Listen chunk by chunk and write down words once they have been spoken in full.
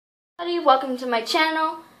Welcome to my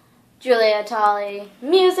channel, Julia Tolle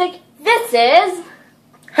Music. This is...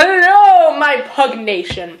 Hello, my Pug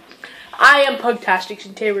Nation. I am Pug Tastix,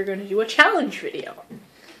 and today we're going to do a challenge video.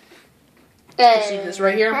 You see this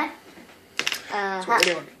right here? That's what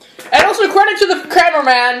we're doing. And also credit to the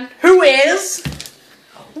cameraman, who is...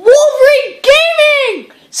 Wolverine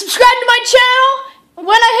Gaming! Subscribe to my channel.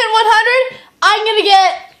 When I hit 100, I'm going to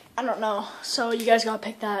get... I don't know. So you guys got to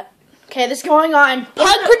pick that. Okay, this is going on Pug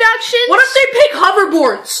Productions. What if they pick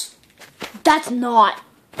hoverboards? That's not.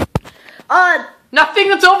 Nothing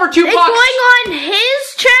that's over $2. It's going on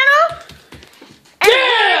his channel and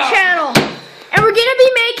my channel. And we're going to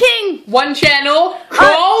be making... one channel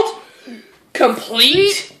called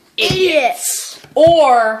Complete Idiots.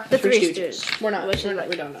 Or The Three Stooges. We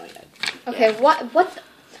don't know yet. Okay, what the...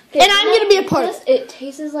 Okay, And I'm going to be a part of it. It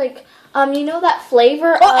tastes like, you know that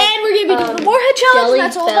flavor Oh, and we're going to be doing the Warhead Challenge.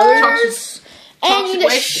 That's all ours. And you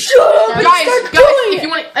just shut up and guys, start doing if you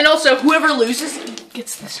want, and also whoever loses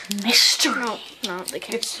gets this mystery. No, they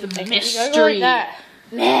can't. It's the They mystery. can't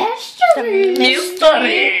Mystery.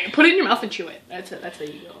 Put it in your mouth and chew it. That's how you go. That's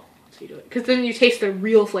how you do it. Because then you taste the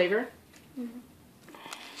real flavor.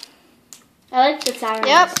 I like the sourness.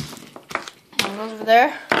 Yep. And over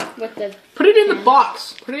there. With the... Put it in the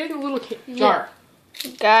box. Put it in a little jar.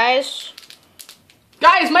 Guys.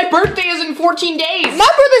 Guys, my birthday is in 14 days. My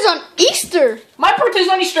birthday's on Easter. My birthday's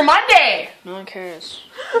on Easter Monday. No one cares.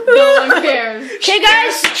 No one cares. Okay,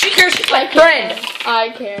 guys. She cares. She's my friend. I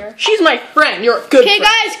care. She's my friend. You're a good Okay,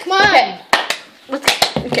 friend. guys, come on. Okay.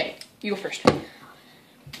 Let's go. Okay, you go first.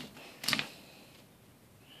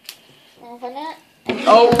 Open it.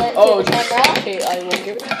 Okay, I will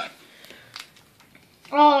give it.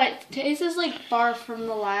 Oh, it tastes like barf from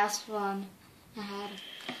the last one I had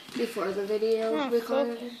before the video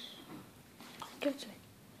recorded. Give it to me.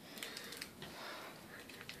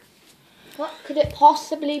 What could it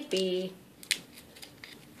possibly be?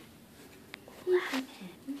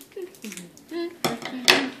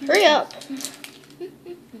 Hurry up.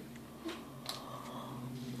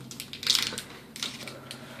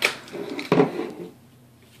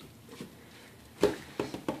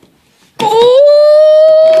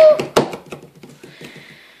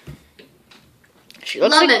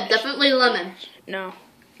 Lemon, definitely lemon. No.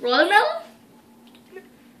 Watermelon?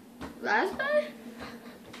 Raspberry?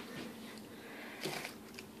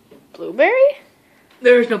 Blueberry?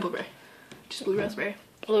 There is no blueberry. Just blue raspberry.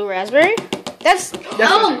 Blue raspberry? That's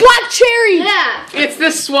Definitely. black cherry. Yeah. It's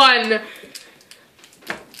this one.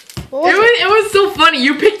 What was It was so funny.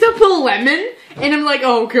 You picked up a lemon, and I'm like,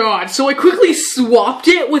 oh god. So I quickly swapped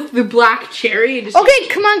it with the black cherry. And just Okay,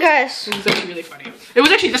 come on, guys. It was actually really funny. It was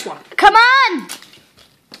actually this one. Come on.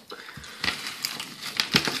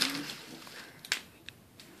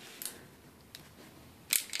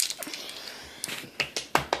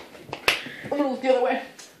 I'm gonna look the other way.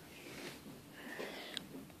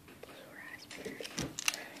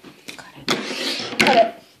 Cut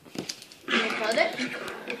it. Can you cut it?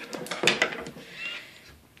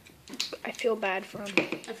 I feel bad for him.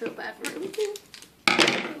 I feel bad for him.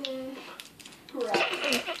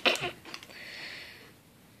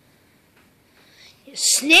 You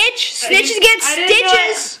snitch. Snitches get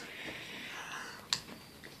stitches.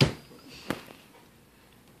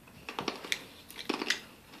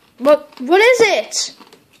 What is it?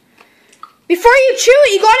 Before you chew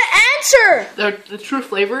it, you gotta answer. The true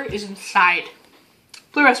flavor is inside.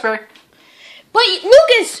 Blue raspberry. But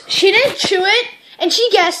Lucas, she didn't chew it, and she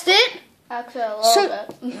guessed it. Actually, a little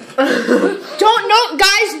bit. Don't know,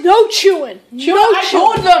 guys. No chewing. I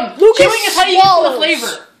told them. Lucas chewing is how you get swallows. the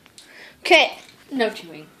flavor. Okay. No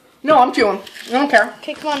chewing. No, I'm chewing. I don't care.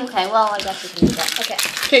 Okay, come on. Okay, well, I guess we can do that. Okay.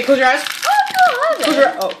 Okay, close your eyes. Oh, no, Close your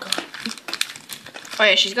eyes. Oh god. Oh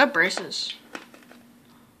yeah, she's got braces.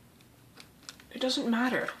 It doesn't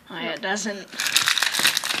matter. Oh yeah, it doesn't.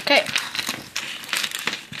 Okay.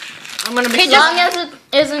 I'm gonna As long as it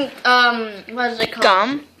isn't, what is it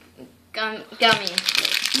called? Gummy.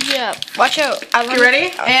 Yeah. Watch out. You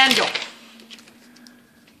ready? And go.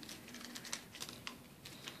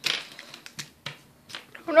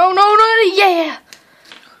 No. Yeah.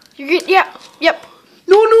 You're good. Yeah. Yep.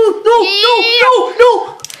 No.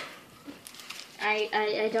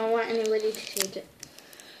 I don't want anybody to change it.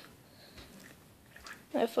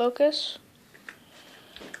 I focus.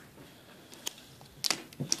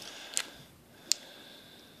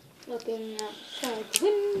 Looking outside the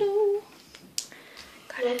window.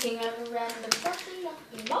 Looking at a random person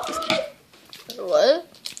walking by. What?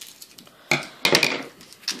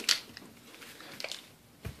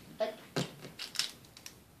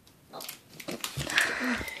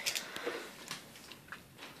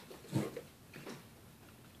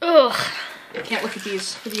 can't look at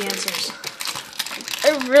these for the answers.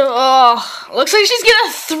 Looks like she's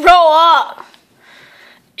gonna throw up.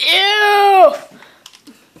 Ew.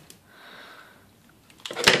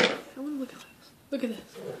 Look at this.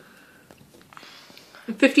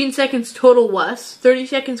 15 seconds total Wes, 30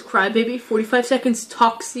 seconds crybaby, 45 seconds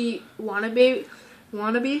toxic wannabe,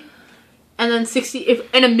 and then 60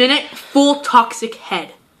 in a minute full toxic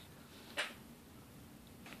head.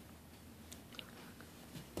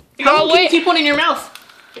 How long can you keep one in your mouth?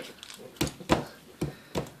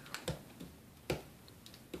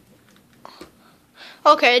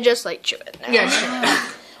 Okay, just like chew it. Now. Yeah.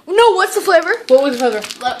 No, what's the flavor? What was the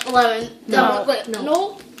flavor? Lemon. No.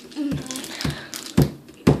 No.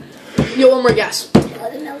 Yo, one more guess.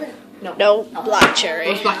 No, black cherry.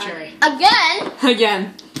 It was black cherry. Again.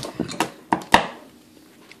 Again.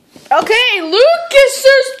 Okay,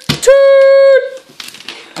 Lucas's turn.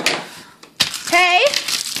 Hey,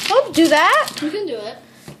 don't do that. You can do it.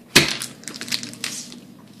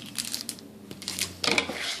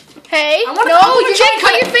 Hey, I wanna you can't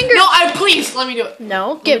cut your fingers. No, please let me do it.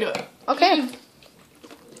 No, Let me do it. Okay.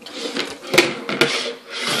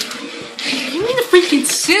 Give me the freaking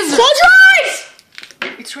scissors. Close your eyes.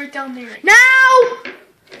 It's right down there. Now.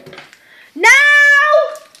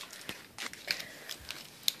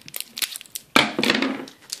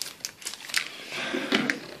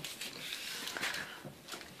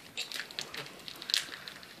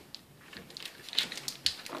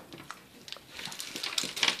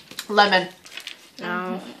 Lemon.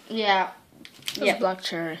 No. Yeah. Yeah, black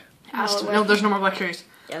cherry. No, there's no more black cherries.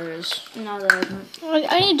 Yeah, there is. No, there isn't.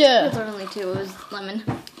 I need to. There were only two. It was lemon.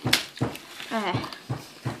 Okay.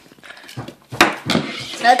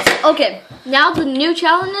 That's okay. Now the new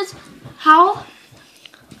challenge is how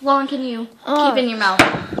long can you keep in your mouth?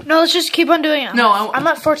 No, let's just keep on doing it. No, I'm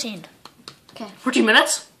at 14. Okay. 14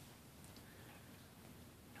 minutes?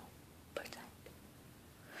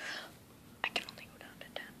 I can only go down to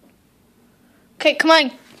 10. Okay, come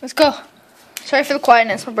on. Let's go. Sorry for the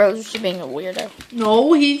quietness. My brother's just being a weirdo.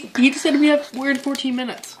 No, he just said we have weird 14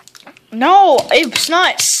 minutes. No, it's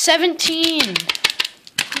not. 17.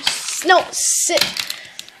 No, sit.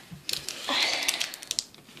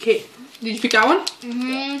 Okay, did you pick that one?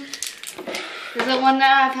 Mm-hmm. Is it one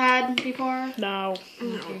that I've had before? No.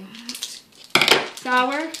 Okay.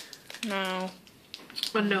 Sour? No.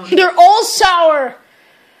 Unknown. They're all sour.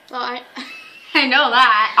 Well, I know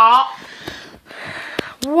that. Oh.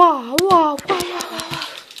 Wow. I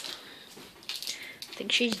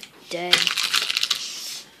think she's dead.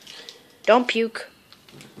 Don't puke.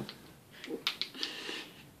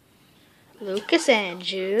 Lucas and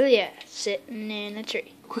Julia sitting in a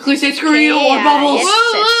tree. Quickly say screw you or Bubbles.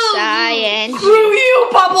 K-I-S-S-I-N-G. Screw you,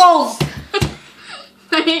 Bubbles.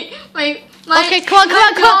 Okay, come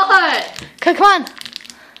on. Come on.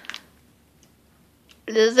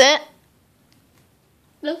 Is it?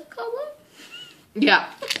 This color? Yeah.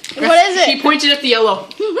 What is it? She pointed at the yellow.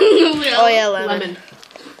 Oh yeah, lemon.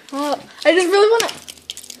 Oh, I just really want to.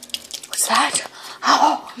 What's that?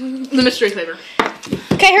 Oh. The mystery flavor.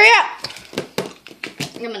 Okay, hurry up.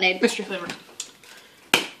 Lemonade. Mystery flavor.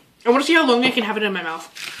 I want to see how long I can have it in my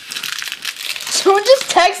mouth. Someone just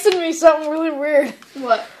texted me something really weird.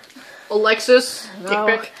 What? Alexis, No.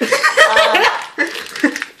 dick pic.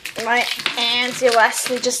 My Auntie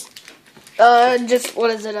Leslie just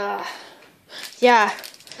what is it? Yeah,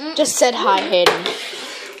 just said hi, Hayden.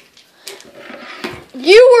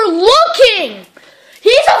 You were looking.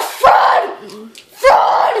 He's a fraud.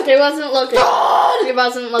 Fraud. He wasn't looking. Fraud. He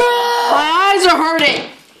wasn't looking. My eyes are hurting.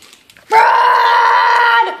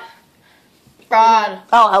 Fraud. Fraud.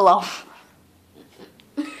 Oh, hello.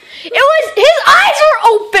 It was his eyes were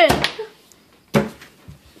open.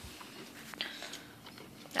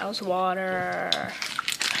 That was water.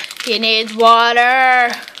 He needs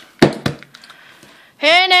water.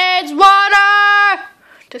 He needs water.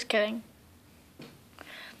 Just kidding.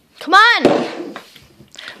 Come on.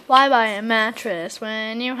 Why buy a mattress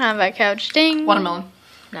when you have a couch? Ding. Watermelon.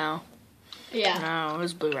 No. Yeah. No, it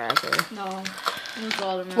was blue raspberry. No. It was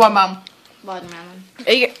watermelon. What, Mom? Watermelon.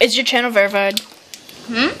 Is your channel verified?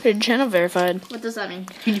 Hmm? Is your channel verified? What does that mean?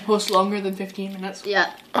 Can you post longer than 15 minutes?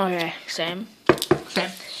 Yeah. Okay, same. Same.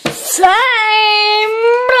 Same.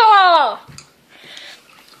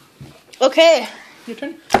 Okay. Your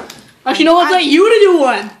turn. Actually, no, let's let you to do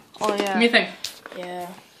one. Oh yeah. Give me a thing. Yeah.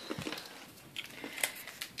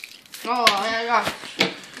 Oh, yeah.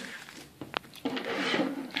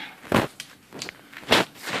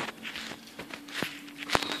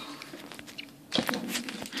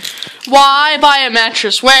 Why buy a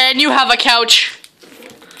mattress when you have a couch?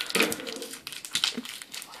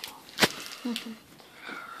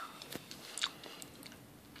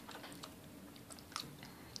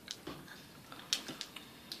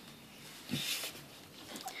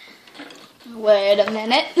 Wait a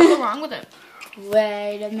minute. What's wrong with it?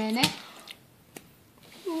 Wait a minute.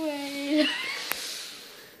 Wait.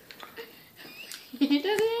 Wait a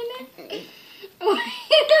minute. Wait a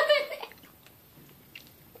minute.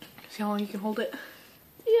 See how long you can hold it?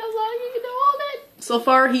 See how long you can hold it? So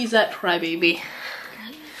far, he's at crybaby.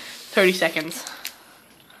 30 seconds.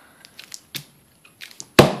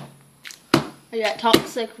 Are you at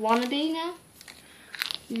toxic wannabe now?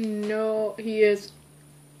 No, he is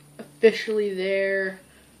officially there.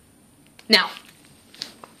 Now.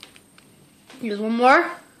 Here's one more.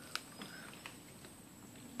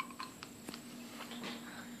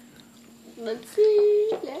 Let's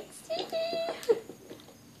see. Let's see.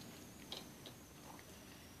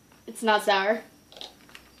 It's not sour.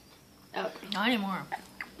 Oh. Not anymore.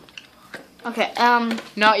 Okay,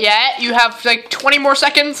 Not yet. You have like 20 more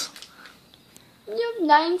seconds. you have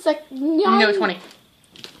 9 seconds. No, 20.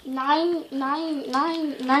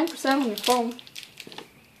 9% on your phone.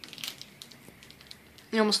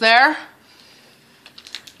 You almost there?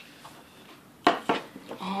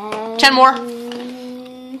 10 more.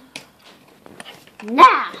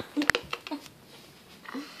 Nah.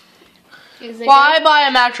 Why buy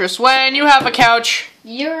a mattress when you have a couch?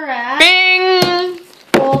 You're at Bing!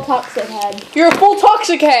 full toxic head. You're a full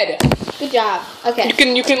toxic head. Good job. Okay. You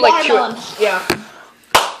can like chew Watermelon. it. Yeah.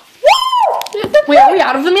 Wait, are we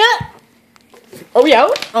out of them yet? Are we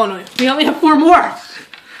out? Oh no, we only have 4 more.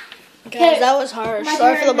 Guys, that was harsh. My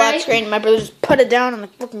Sorry for the turn, black right? screen. My brother just put it down on the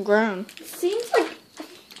fucking ground. It seems like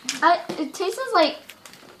it tastes like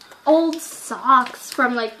old socks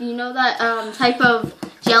from like that type of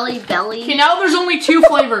Jelly Belly. Okay, now there's only 2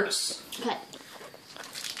 flavors. Okay.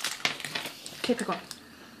 Okay, pick one.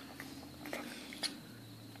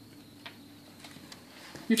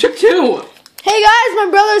 You took 2. Hey guys, my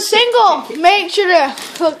brother's single. Make sure to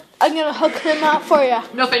hook. I'm gonna hook him up for you.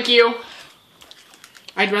 No, thank you.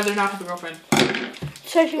 I'd rather not have a girlfriend.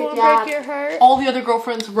 Says you Good won't job. break your heart. All the other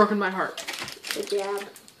girlfriends have broken my heart. Good job.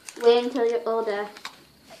 Wait until you're older.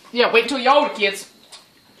 Yeah, wait till you're older, kids.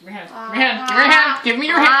 Give me your hand. Give me your hand. Give me your hand. Give me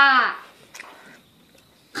your hand. Ah.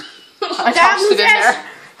 I tossed it in there.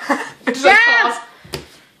 It's like Jab. toss.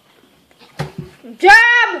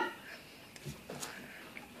 Jab.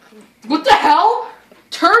 What the hell?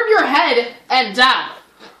 Turn your head and dab.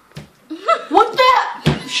 What the?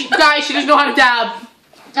 Guys, she doesn't know how to dab.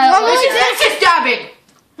 This is dabbing.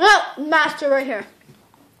 No, master right here.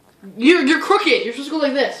 You're crooked. You're supposed to go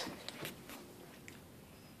like this.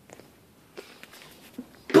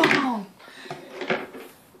 Boom.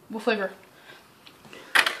 What flavor?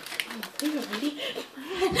 I'm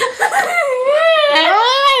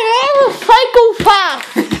a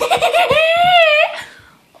psychopath.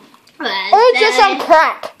 Or just on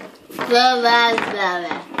crack. The raspberry?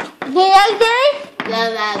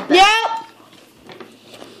 Yep.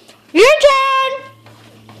 Your turn.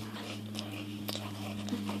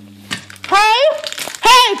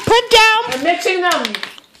 Hey, put down. I'm mixing them.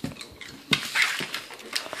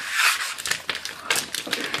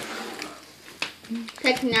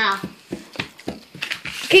 Pick now.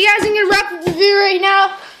 Okay, guys, I'm gonna wrap up the video right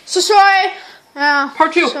now. So sorry.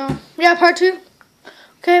 Part 2. Yeah, part 2.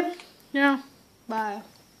 Okay. Yeah. Bye.